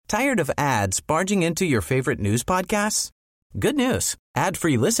Tired of ads barging into your favorite news podcasts? Good news.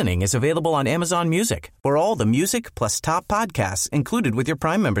 Ad-free listening is available on Amazon Music for all the music plus top podcasts included with your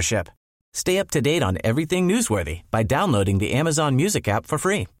Prime membership. Stay up to date on everything newsworthy by downloading the Amazon Music app for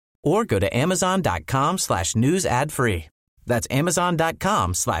free or go to amazon.com/news ad free. That's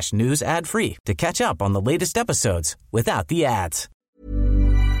amazon.com/news ad free to catch up on the latest episodes without the ads.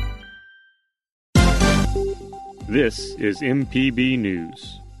 This is MPB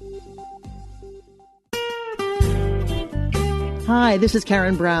News. Hi, this is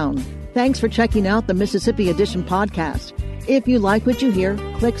Karen Brown. Thanks for checking out the Mississippi Edition podcast. If you like what you hear,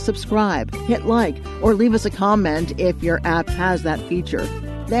 click subscribe, hit like, or leave us a comment if your app has that feature.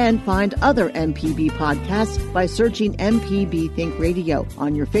 Then find other MPB podcasts by searching MPB Think Radio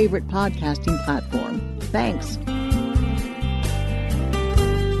on your favorite podcasting platform. Thanks.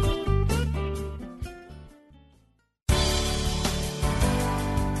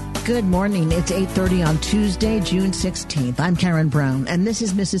 Good morning. It's 8:30 on Tuesday, June 16th. I'm Karen Brown, and this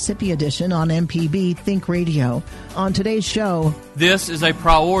is Mississippi Edition on MPB Think Radio. On today's show, this is a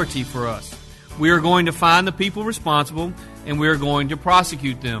priority for us. We are going to find the people responsible, and we are going to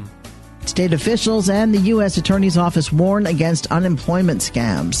prosecute them. State officials and the U.S. Attorney's Office warn against unemployment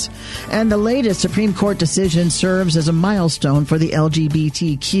scams. And the latest Supreme Court decision serves as a milestone for the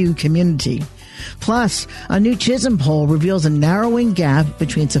LGBTQ community. Plus, a new Chism poll reveals a narrowing gap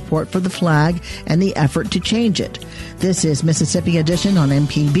between support for the flag and the effort to change it. This is Mississippi Edition on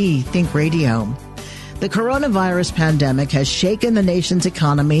MPB Think Radio. The coronavirus pandemic has shaken the nation's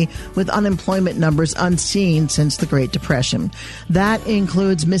economy with unemployment numbers unseen since the Great Depression. That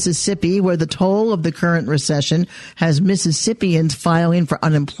includes Mississippi, where the toll of the current recession has Mississippians filing for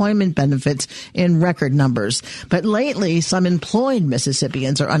unemployment benefits in record numbers. But lately, some employed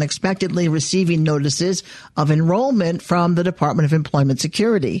Mississippians are unexpectedly receiving notices of enrollment from the Department of Employment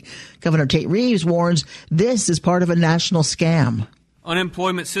Security. Governor Tate Reeves warns this is part of a national scam.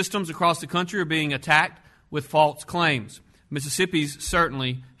 Unemployment systems across the country are being attacked with false claims. Mississippi's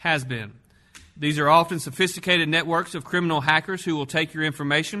certainly has been. These are often sophisticated networks of criminal hackers who will take your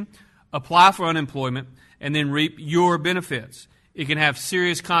information, apply for unemployment, and then reap your benefits. It can have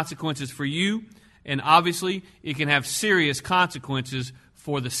serious consequences for you, and obviously it can have serious consequences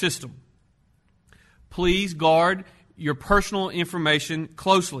for the system. Please guard your personal information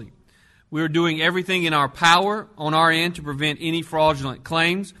closely. We are doing everything in our power on our end to prevent any fraudulent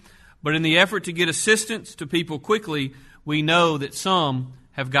claims, but in the effort to get assistance to people quickly, we know that some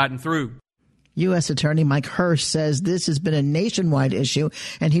have gotten through. U.S. Attorney Mike Hirsch says this has been a nationwide issue,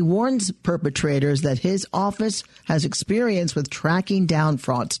 and he warns perpetrators that his office has experience with tracking down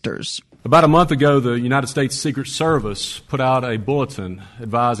fraudsters. About a month ago, the United States Secret Service put out a bulletin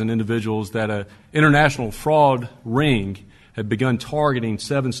advising individuals that an international fraud ring had begun targeting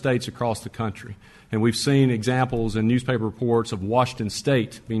 7 states across the country. And we've seen examples in newspaper reports of Washington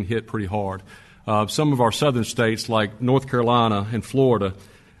State being hit pretty hard. Some of our southern states like North Carolina and Florida,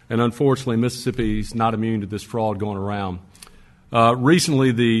 and unfortunately Mississippi's not immune to this fraud going around.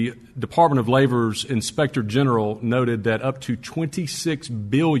 Recently, the Department of Labor's Inspector General noted that up to $26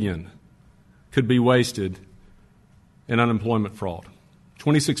 billion could be wasted in unemployment fraud.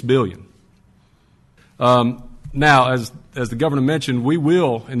 $26 billion. Now, as the governor mentioned, we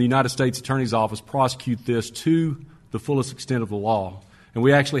will, in the United States Attorney's Office, prosecute this to the fullest extent of the law. And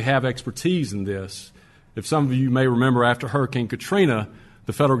we actually have expertise in this. If some of you may remember, after Hurricane Katrina,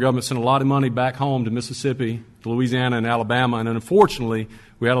 the federal government sent a lot of money back home to Mississippi, to Louisiana, and Alabama, and unfortunately,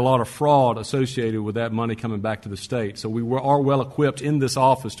 we had a lot of fraud associated with that money coming back to the state. So we are well equipped in this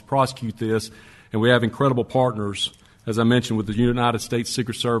office to prosecute this, and we have incredible partners, as I mentioned, with the United States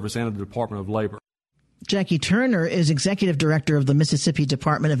Secret Service and the Department of Labor. Jackie Turner is executive director of the Mississippi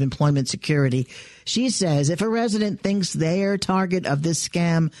Department of Employment Security. She says if a resident thinks they are a target of this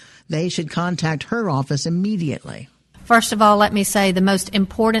scam, they should contact her office immediately. First of all, let me say the most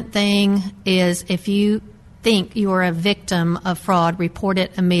important thing is if you think you are a victim of fraud, report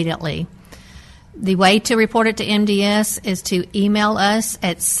it immediately. The way to report it to MDS is to email us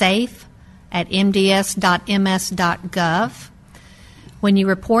at safe@mds.ms.gov. When you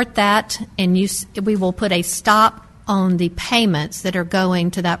report that, we will put a stop on the payments that are going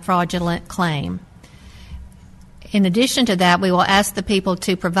to that fraudulent claim. In addition to that, we will ask the people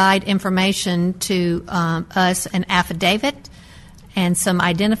to provide information to us, an affidavit and some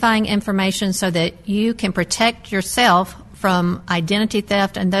identifying information so that you can protect yourself from identity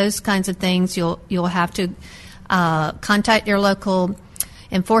theft and those kinds of things. You'll have to contact your local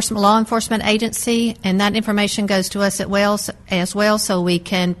law enforcement agency, and that information goes to us as well, so we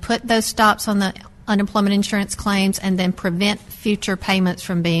can put those stops on unemployment insurance claims and then prevent future payments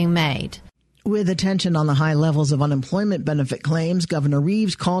from being made. With attention on the high levels of unemployment benefit claims, Governor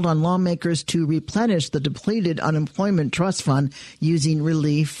Reeves called on lawmakers to replenish the depleted unemployment trust fund using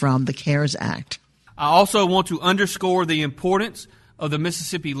relief from the CARES Act. I also want to underscore the importance of the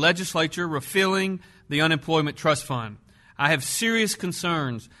Mississippi legislature refilling the unemployment trust fund. I have serious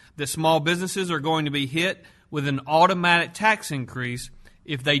concerns that small businesses are going to be hit with an automatic tax increase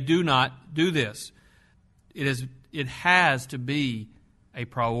if they do not do this. It has to be a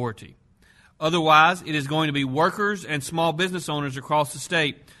priority. Otherwise, it is going to be workers and small business owners across the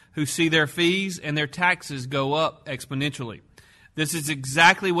state who see their fees and their taxes go up exponentially. This is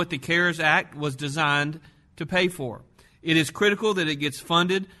exactly what the CARES Act was designed to pay for. It is critical that it gets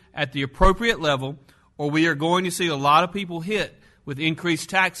funded at the appropriate level, or we are going to see a lot of people hit with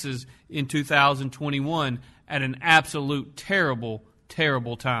increased taxes in 2021 at an absolute terrible,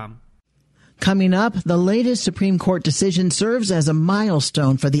 terrible time. Coming up, the latest Supreme Court decision serves as a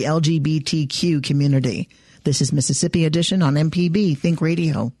milestone for the LGBTQ community. This is Mississippi Edition on MPB Think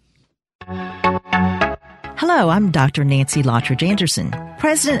Radio. Hello, I'm Dr. Nancy Lottridge Anderson,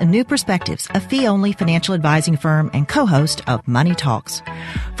 president of New Perspectives, a fee-only financial advising firm and co-host of Money Talks.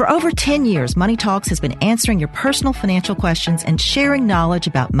 For over 10 years, Money Talks has been answering your personal financial questions and sharing knowledge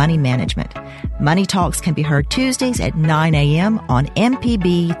about money management. Money Talks can be heard Tuesdays at 9 a.m. on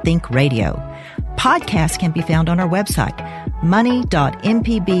MPB Think Radio. Podcasts can be found on our website,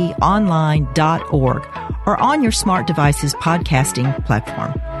 money.mpbonline.org, or on your smart device's podcasting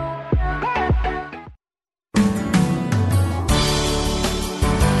platform.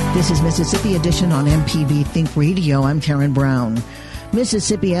 This is Mississippi Edition on MPB Think Radio. I'm Karen Brown.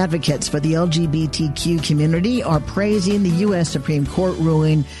 Mississippi advocates for the LGBTQ community are praising the U.S. Supreme Court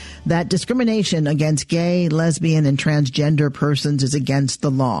ruling that discrimination against gay, lesbian, and transgender persons is against the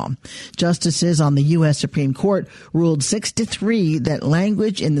law. Justices on the U.S. Supreme Court ruled 6-3 that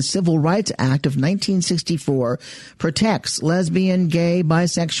language in the Civil Rights Act of 1964 protects lesbian, gay,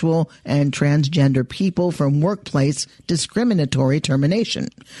 bisexual, and transgender people from workplace discriminatory termination.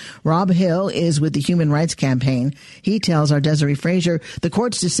 Rob Hill is with the Human Rights Campaign. He tells our Desiree Frazier the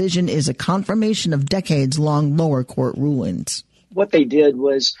court's decision is a confirmation of decades-long lower court rulings. What they did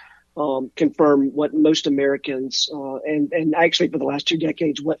was confirm what most Americans, and actually for the last 2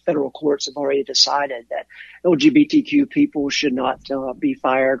 decades, what federal courts have already decided, that LGBTQ people should not be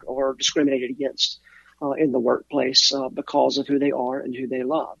fired or discriminated against in the workplace because of who they are and who they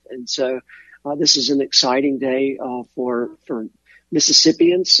love. And so this is an exciting day for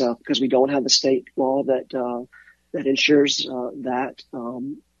Mississippians because we don't have a state law that ensures that.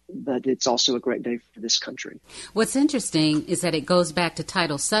 But it's also a great day for this country. What's interesting is that it goes back to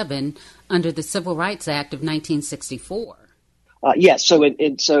Title VII under the Civil Rights Act of 1964. Yes, so it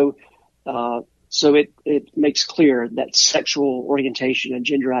makes clear that sexual orientation and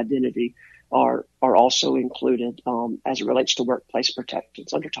gender identity are also included as it relates to workplace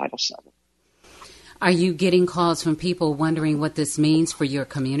protections under Title VII. Are you getting calls from people wondering what this means for your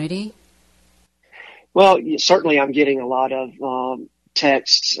community? Well, certainly I'm getting a lot of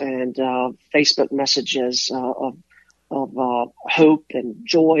texts and Facebook messages of hope and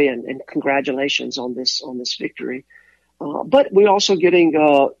joy and congratulations on this victory. But we're also getting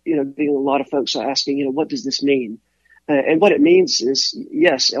a lot of folks are asking, what does this mean? And what it means is,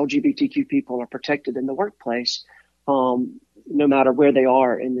 yes, LGBTQ people are protected in the workplace, no matter where they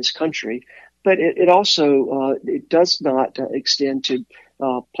are in this country. But it also it does not extend to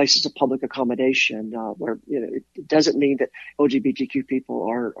places of public accommodation, where it doesn't mean that LGBTQ people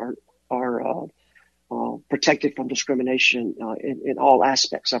are protected from discrimination in all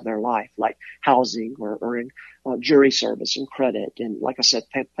aspects of their life, like housing or in jury service and credit, and like I said,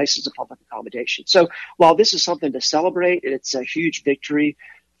 places of public accommodation. So while this is something to celebrate, it's a huge victory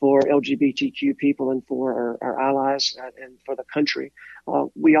for LGBTQ people and for our allies and for the country.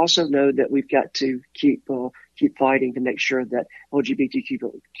 We also know that we've got to keep fighting to make sure that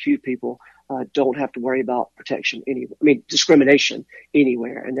LGBTQ people don't have to worry about discrimination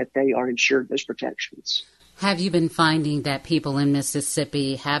anywhere, and that they are ensured those protections. Have you been finding that people in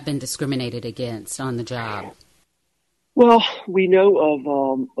Mississippi have been discriminated against on the job? Well, we know of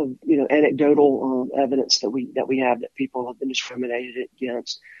anecdotal evidence that we have that people have been discriminated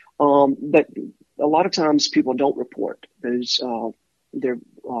against, but a lot of times people don't report those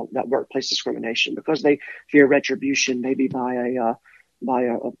that workplace discrimination because they fear retribution, maybe by a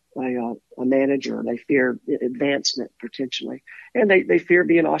manager. They fear advancement potentially, and they fear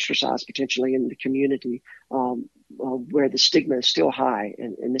being ostracized potentially in the community, where the stigma is still high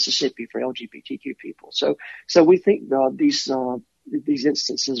in Mississippi for LGBTQ people. So we think these these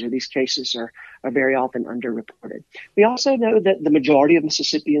instances or these cases are very often underreported. We also know that the majority of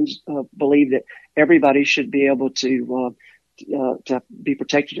Mississippians believe that everybody should be able to be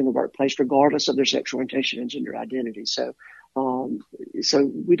protected in the workplace, regardless of their sexual orientation and gender identity. So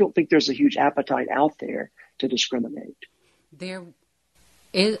we don't think there's a huge appetite out there to discriminate. There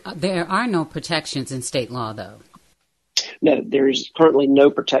are no protections in state law, though. No, there's currently no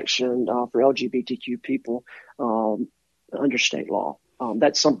protection for LGBTQ people under state law.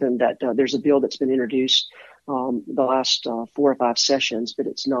 That's something that there's a bill that's been introduced the last 4 or 5 sessions, but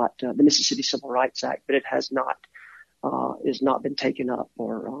it's not the Mississippi Civil Rights Act, but it has not been taken up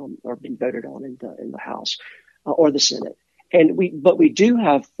or been voted on in the House or the Senate. But we do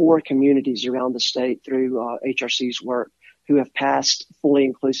have 4 communities around the state through HRC's work who have passed fully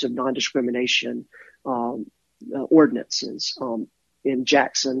inclusive non-discrimination ordinances in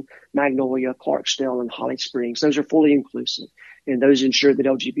Jackson, Magnolia, Clarksdale, and Holly Springs. Those are fully inclusive, and those ensure that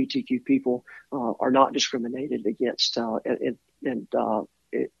LGBTQ people are not discriminated against at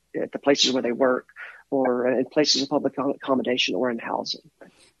the places where they work or in places of public accommodation or in housing.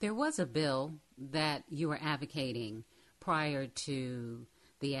 There was a bill that you were advocating prior to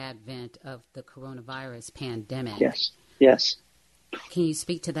the advent of the coronavirus pandemic. Yes. Can you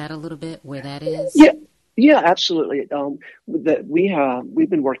speak to that a little bit, where that is? Yeah, absolutely. We've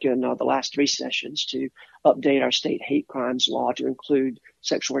been working the last 3 sessions to update our state hate crimes law to include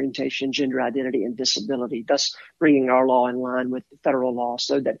sexual orientation, gender identity, and disability, thus bringing our law in line with the federal law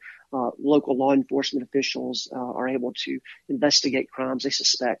so that local law enforcement officials are able to investigate crimes they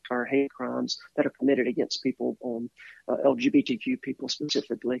suspect are hate crimes that are committed against people, LGBTQ people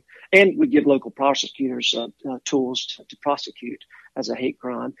specifically. And we give local prosecutors tools to prosecute as a hate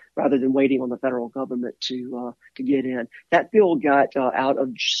crime rather than waiting on the federal government to get in. That bill got out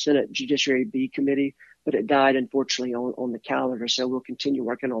of Senate Judiciary B committee, but it died, unfortunately, on the calendar. So we'll continue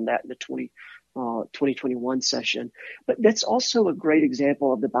working on that in the 2021 session. But that's also a great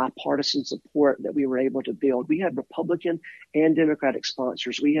example of the bipartisan support that we were able to build. We had Republican and Democratic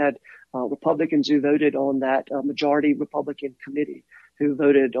sponsors. We had Republicans who voted on that majority Republican committee who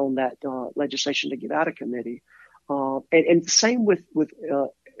voted on that legislation to get out of committee. And the same with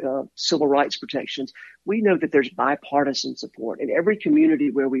civil rights protections. We know that there's bipartisan support. In every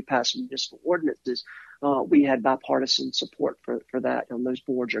community where we pass municipal ordinances, we had bipartisan support for that on those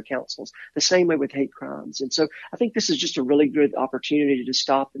boards or councils. The same way with hate crimes. And so I think this is just a really good opportunity to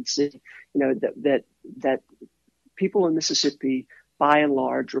stop and see, that people in Mississippi, by and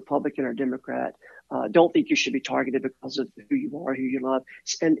large, Republican or Democrat, don't think you should be targeted because of who you are, who you love,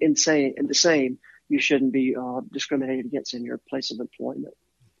 and the same, you shouldn't be discriminated against in your place of employment.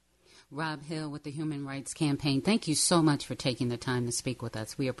 Rob Hill with the Human Rights Campaign, thank you so much for taking the time to speak with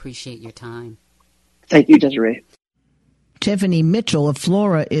us. We appreciate your time. Thank you, Desiree. Tiffany Mitchell of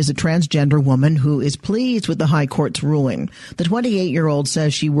Flora is a transgender woman who is pleased with the high court's ruling. The 28-year-old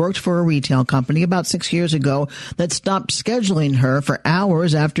says she worked for a retail company about 6 years ago that stopped scheduling her for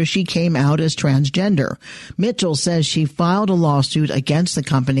hours after she came out as transgender. Mitchell says she filed a lawsuit against the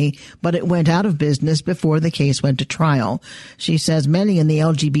company, but it went out of business before the case went to trial. She says many in the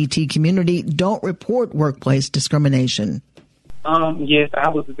LGBT community don't report workplace discrimination. Yes, I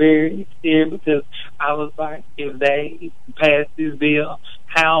was very scared because I was like, if they pass this bill,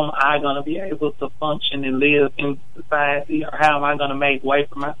 how am I going to be able to function and live in society, or how am I going to make way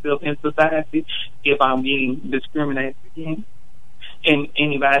for myself in society if I'm getting discriminated against? And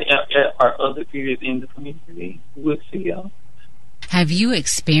anybody or other peers in the community would feel. Have you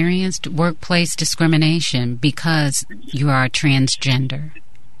experienced workplace discrimination because you are transgender?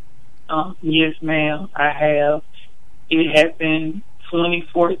 Yes, ma'am, I have. It happened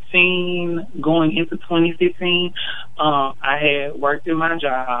 2014 going into 2015. I had worked in my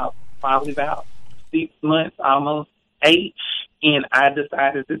job probably about 6 months, almost 8, and I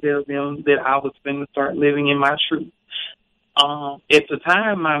decided to tell them that I was going to start living in my truth. At the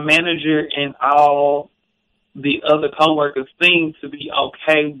time, my manager and all the other coworkers seemed to be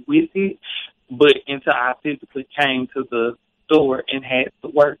okay with it, but until I physically came to the store and had to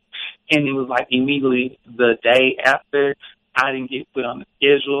work. And it was like immediately the day after, I didn't get put on the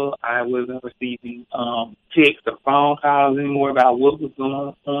schedule. I wasn't receiving texts or phone calls anymore about what was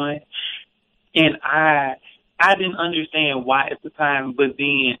going on. And I didn't understand why at the time, but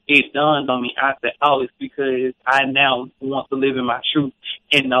then it dawned on me. I said, oh, it's because I now want to live in my truth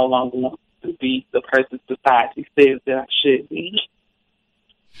and no longer want to be the person society says that I should be.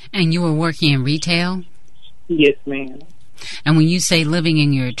 And you were working in retail? Yes, ma'am. And when you say living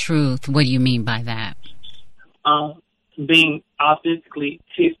in your truth, what do you mean by that? Being authentically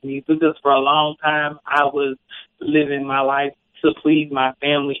Tiffany, because for a long time I was living my life to please my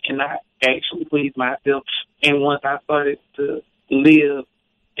family and not actually please myself. And once I started to live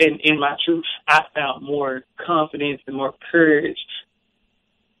in my truth, I found more confidence and more courage.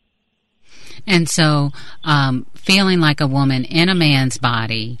 And so feeling like a woman in a man's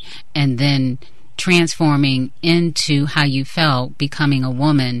body and then transforming into how you felt, becoming a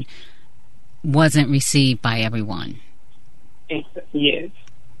woman, wasn't received by everyone. Yes.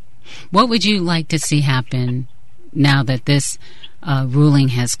 What would you like to see happen now that this ruling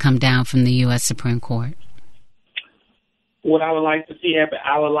has come down from the U.S. Supreme Court? What I would like to see happen,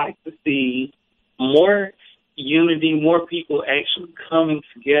 I would like to see more unity, more people actually coming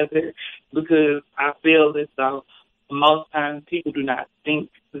together, because I feel as though most times people do not think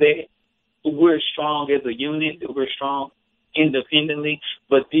that we're strong as a unit, that we're strong independently,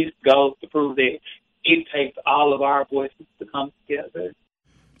 but this goes to prove that it takes all of our voices to come together.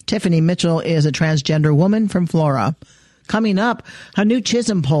 Tiffany Mitchell is a transgender woman from Flora. Coming up, a new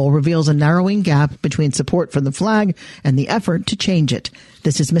Chism poll reveals a narrowing gap between support for the flag and the effort to change it.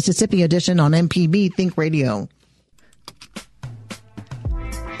 This is Mississippi Edition on MPB Think Radio.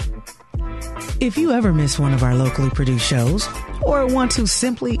 If you ever miss one of our locally produced shows or want to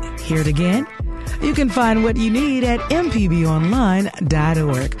simply hear it again, you can find what you need at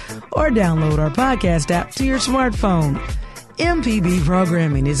mpbonline.org or download our podcast app to your smartphone. MPB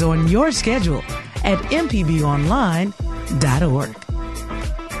programming is on your schedule at mpbonline.org.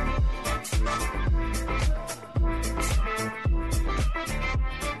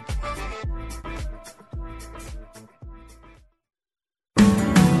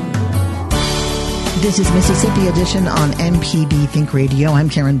 This is Mississippi Edition on MPB Think Radio. I'm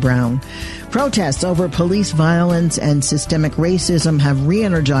Karen Brown. Protests over police violence and systemic racism have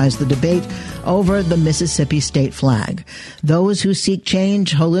re-energized the debate over the Mississippi state flag. Those who seek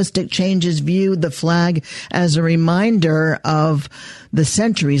change, holistic changes, view the flag as a reminder of the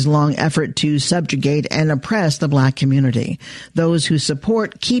centuries-long effort to subjugate and oppress the black community. Those who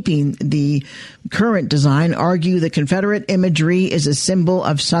support keeping the current design argue the Confederate imagery is a symbol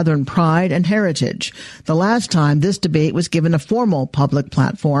of Southern pride and heritage. The last time this debate was given a formal public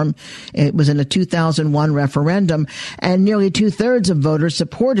platform, it was in a 2001 referendum, and nearly two-thirds of voters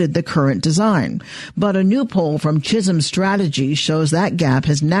supported the current design. But a new poll from Chism Strategy shows that gap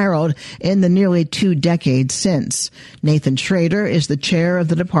has narrowed in the nearly 2 decades since. Nathan Schrader is the chair of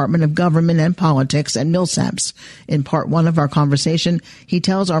the Department of Government and Politics at Millsaps. In part one of our conversation, he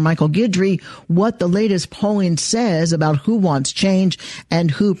tells our Michael Guidry what the latest polling says about who wants change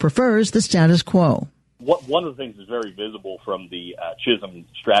and who prefers the status quo. One of the things that's very visible from the Chism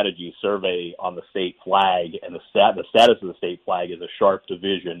Strategy survey on the state flag and the status of the state flag is a sharp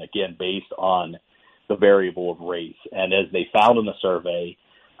division, again, based on the variable of race. And as they found in the survey,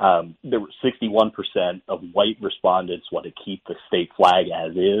 there were 61% of white respondents want to keep the state flag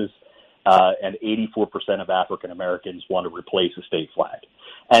as is, and 84% of African Americans want to replace the state flag.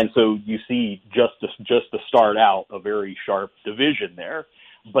 And so you see, just to start out, a very sharp division there.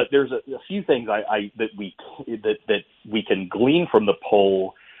 But there's a few things that we can glean from the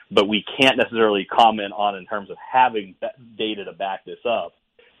poll, but we can't necessarily comment on in terms of having data to back this up.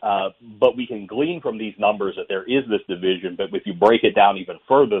 But we can glean from these numbers that there is this division. But if you break it down even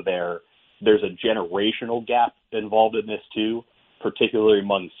further, there's a generational gap involved in this too, particularly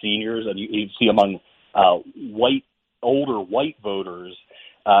among seniors, and you see among older white voters.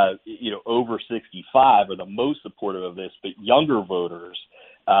 Over 65 are the most supportive of this, but younger voters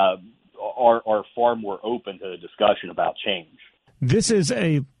are far more open to the discussion about change. This is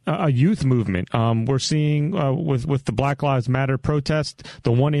a youth movement. We're seeing with the Black Lives Matter protest,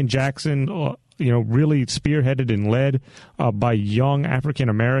 the one in Jackson, really spearheaded and led by young African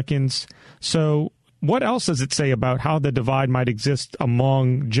Americans. So what else does it say about how the divide might exist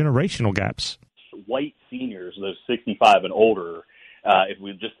among generational gaps? White seniors, those 65 and older,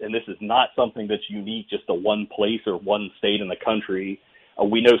 and this is not something that's unique just to one place or one state in the country.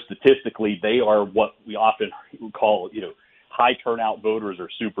 We know statistically they are what we often call, high turnout voters or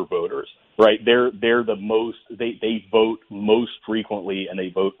super voters, right? They're the most, they vote most frequently and they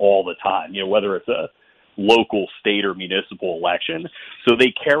vote all the time, whether it's a local, state, or municipal election. So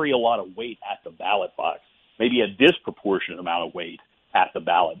they carry a lot of weight at the ballot box, maybe a disproportionate amount of weight at the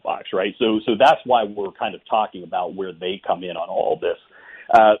ballot box, right? So that's why we're kind of talking about where they come in on all this.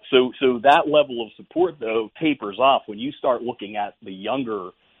 So that level of support, though, tapers off when you start looking at the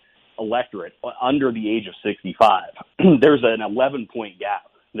younger electorate under the age of 65. There's an 11-point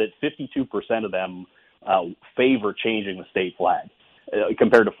gap that 52% of them favor changing the state flag,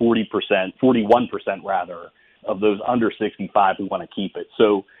 compared to 41% rather, of those under 65 who want to keep it.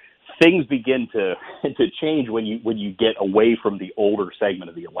 So things begin to change when you get away from the older segment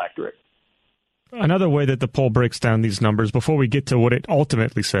of the electorate. Another way that the poll breaks down these numbers, before we get to what it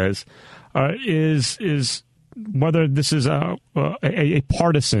ultimately says, is whether this is a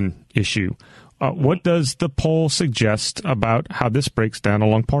partisan issue. What does the poll suggest about how this breaks down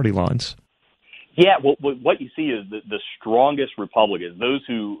along party lines? Yeah, well, what you see is the strongest Republicans, those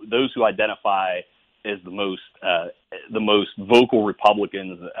who identify as the most vocal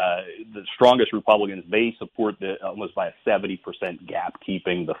Republicans, the strongest Republicans, they support almost by a 70% gap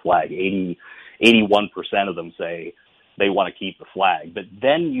keeping the flag. 81% of them say they want to keep the flag. But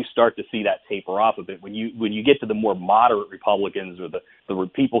then you start to see that taper off a bit when you get to the more moderate Republicans, or the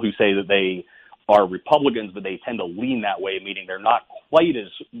people who say that they are Republicans, but they tend to lean that way, meaning they're not quite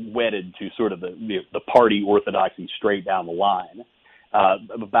as wedded to sort of the party orthodoxy straight down the line.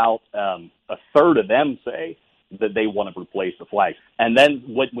 About a third of them say that they want to replace the flag. And then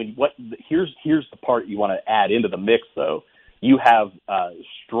here's the part you want to add into the mix, though. You have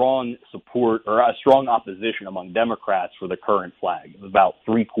strong support or a strong opposition among Democrats for the current flag. About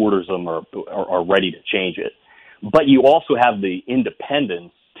 3/4 of them are ready to change it. But you also have the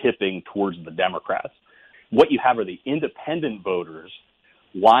independents tipping towards the Democrats. What you have are the independent voters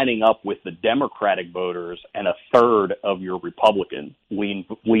lining up with the Democratic voters and a third of your Republican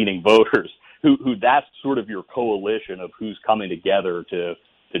leaning voters, who that's sort of your coalition of who's coming together to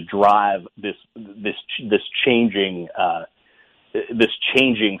drive this changing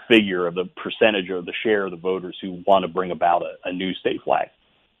figure of the percentage or the share of the voters who want to bring about a new state flag.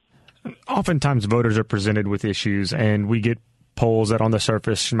 Oftentimes voters are presented with issues, and we get polls that on the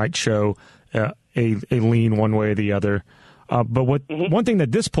surface might show a lean one way or the other. But one thing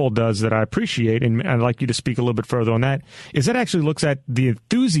that this poll does that I appreciate, and I'd like you to speak a little bit further on that, is it actually looks at the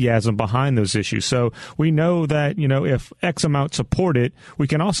enthusiasm behind those issues. So we know that, if X amount support it, we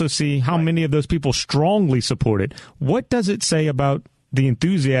can also see how many of those people strongly support it. What does it say about the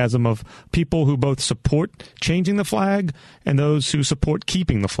enthusiasm of people who both support changing the flag and those who support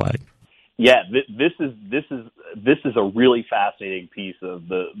keeping the flag? Yeah, this is a really fascinating piece of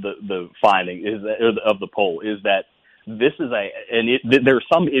the finding of the poll, is that this is there are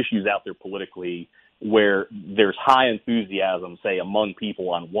some issues out there politically where there's high enthusiasm, say, among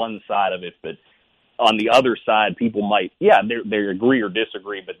people on one side of it, but on the other side, people might, they agree or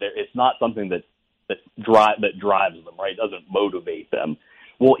disagree, but it's not something that drives them, right? It doesn't motivate them.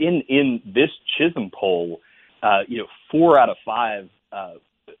 Well, in this Chism poll, 4 out of 5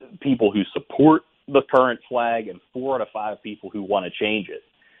 people who support the current flag and 4 out of 5 people who want to change it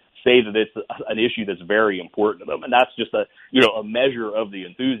say that it's an issue that's very important to them. And that's just a measure of the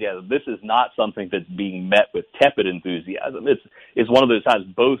enthusiasm. This is not something that's being met with tepid enthusiasm. It's one of those times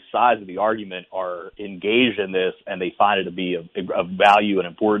both sides of the argument are engaged in this, and they find it to be of value and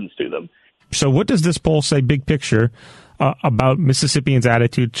importance to them. So what does this poll say, big picture, about Mississippians'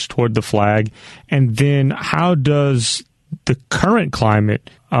 attitudes toward the flag? And then how does the current climate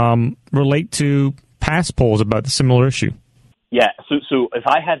relate to past polls about the similar issue? Yeah, so if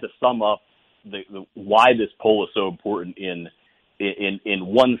I had to sum up the why this poll is so important in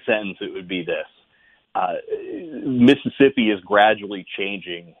one sentence, it would be this: Mississippi is gradually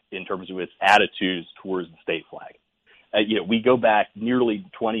changing in terms of its attitudes towards the state flag. We go back nearly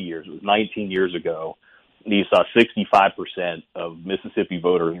 20 years. It was 19 years ago. And you saw 65% of Mississippi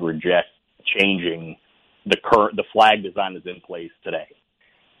voters reject changing the flag design that's in place today.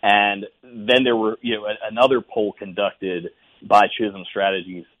 And then there were another poll conducted by Chism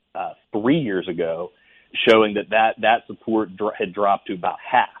Strategies 3 years ago, showing that support had dropped to about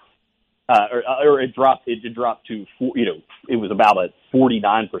half, or it dropped to it was about a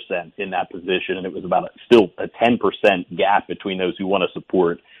 49% in that position, and it was about still a 10% gap between those who want to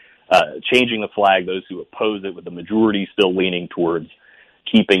support changing the flag, those who oppose it, with the majority still leaning towards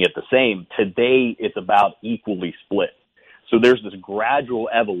keeping it the same. Today, it's about equally split. So there's this gradual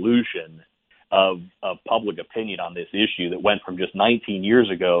evolution of public opinion on this issue that went from just 19 years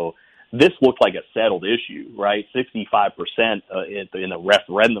ago. This looked like a settled issue, right? 65% in a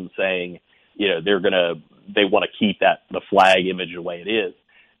referendum saying, they want to keep the flag image the way it is.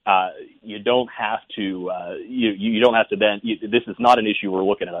 You don't have to. You don't have to then. This is not an issue we're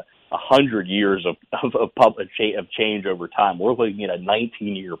looking at 100 years of change over time. We're looking at a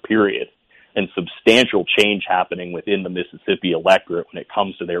 19-year period and substantial change happening within the Mississippi electorate when it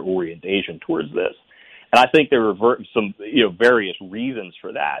comes to their orientation towards this. And I think there are some various reasons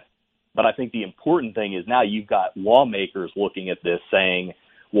for that. But I think the important thing is now you've got lawmakers looking at this saying,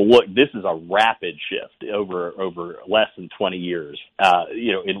 well, look, this is a rapid shift over less than 20 years,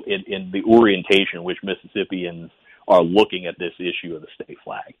 in the orientation in which Mississippians are looking at this issue of the state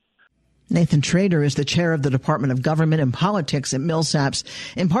flag. Nathan Trader is the chair of the Department of Government and Politics at Millsaps.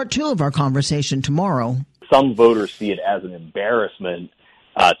 In part 2 of our conversation tomorrow. Some voters see it as an embarrassment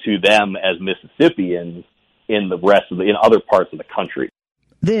to them as Mississippians in other parts of the country.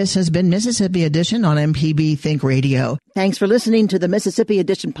 This has been Mississippi Edition on MPB Think Radio. Thanks for listening to the Mississippi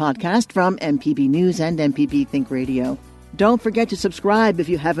Edition podcast from MPB News and MPB Think Radio. Don't forget to subscribe if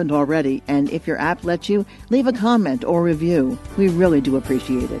you haven't already, and if your app lets you, leave a comment or review. We really do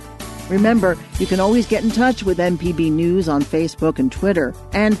appreciate it. Remember, you can always get in touch with MPB News on Facebook and Twitter,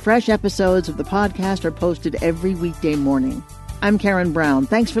 and fresh episodes of the podcast are posted every weekday morning. I'm Karen Brown.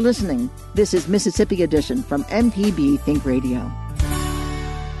 Thanks for listening. This is Mississippi Edition from MPB Think Radio.